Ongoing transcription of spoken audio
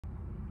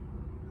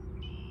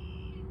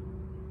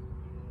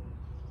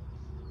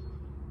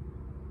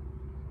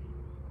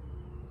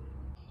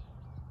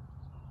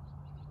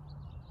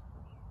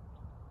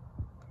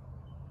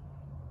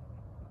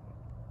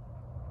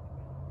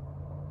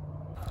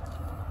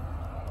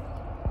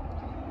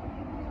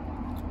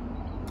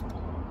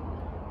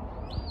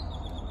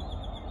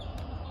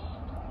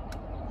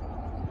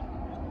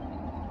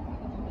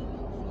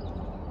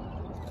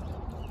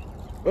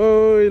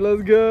Oh,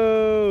 let's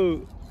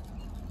go.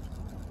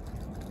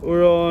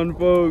 We're on,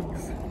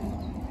 folks.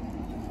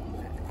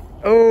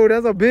 Oh,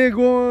 that's a big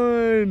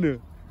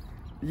one.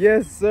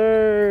 Yes,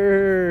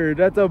 sir.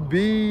 That's a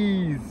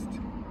beast.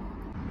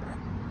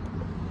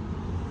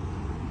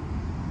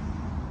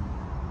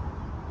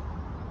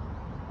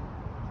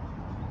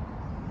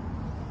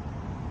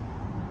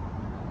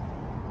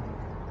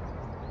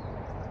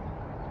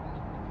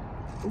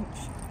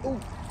 Oh,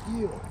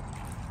 yeah.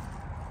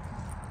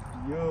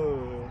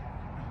 Yo.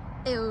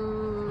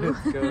 Ew.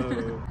 Let's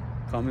go.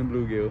 Common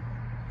bluegill.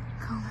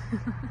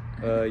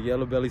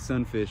 Yellow belly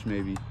sunfish,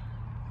 maybe.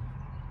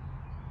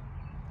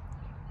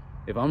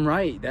 If I'm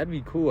right, that'd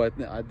be cool.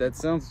 That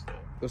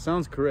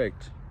sounds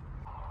correct.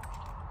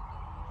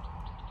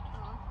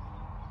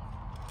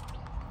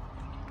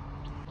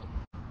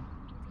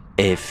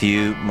 A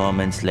few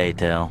moments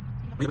later.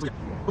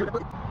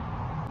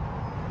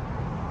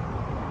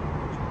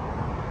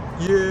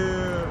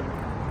 Yeah.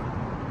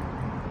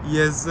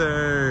 Yes,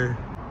 sir.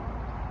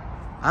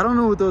 I don't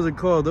know what those are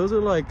called. Those are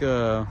like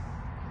I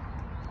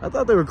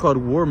thought they were called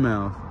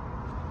warmouth.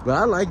 But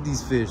I like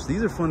these fish.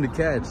 These are fun to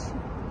catch.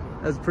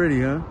 That's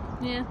pretty, huh?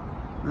 Yeah.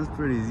 That's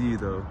pretty easy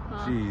though.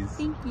 Jeez.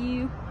 Thank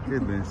you.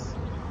 Goodness.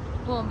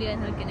 Won't be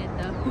unhooking it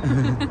though.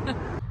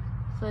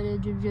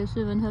 Footage of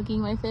Joseph unhooking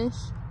my fish.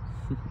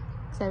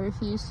 Because I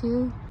refuse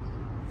to.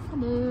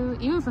 Hello.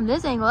 Even from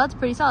this angle, that's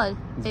pretty solid.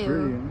 It's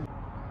pretty, huh?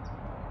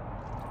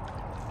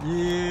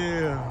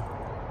 Yeah.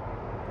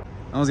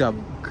 I almost got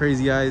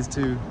crazy eyes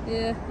too.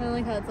 Yeah, I don't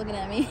like how it's looking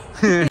at me.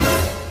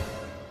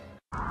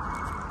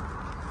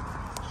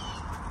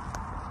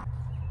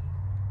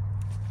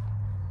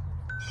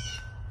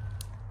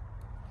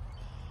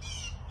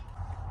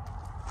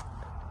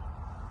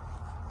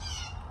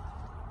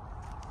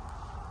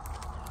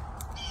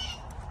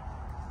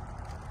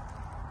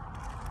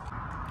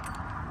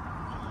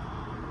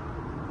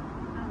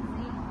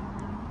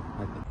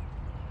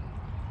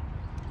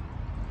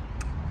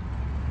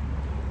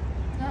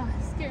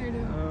 Scared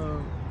him.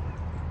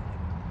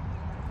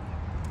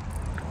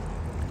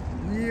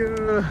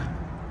 Yeah.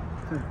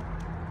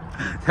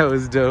 That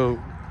was dope.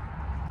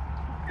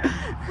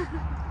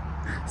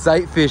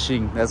 Sight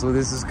fishing, that's what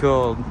this is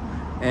called.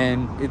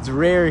 And it's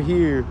rare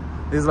here.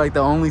 This is like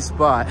the only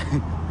spot.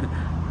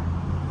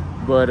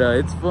 But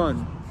it's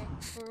fun. Okay,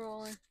 we're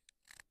rolling.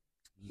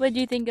 What do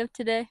you think of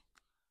today?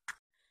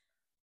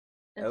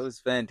 That was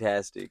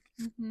fantastic.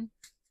 Mm-hmm.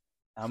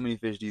 How many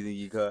fish do you think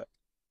you caught?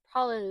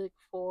 Probably like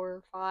 4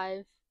 or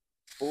 5.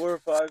 4 or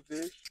 5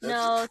 fish?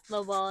 No, it's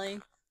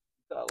lowballing.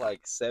 Caught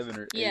like 7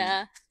 or 8.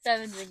 Yeah,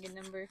 7's a good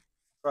number.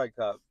 Probably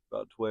caught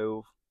about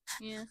 12.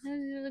 Yeah,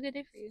 it was a good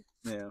day for you.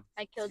 Yeah.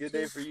 I killed Good 2.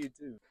 day for you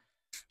too.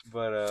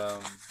 But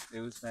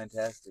it was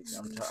fantastic.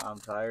 I'm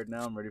tired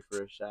now. I'm ready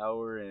for a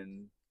shower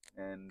and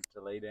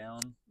to lay down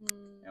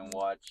and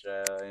watch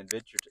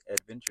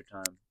Adventure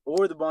Time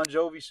or the Bon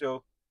Jovi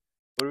show.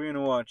 What are we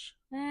gonna watch?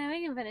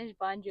 We can finish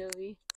Bon Jovi.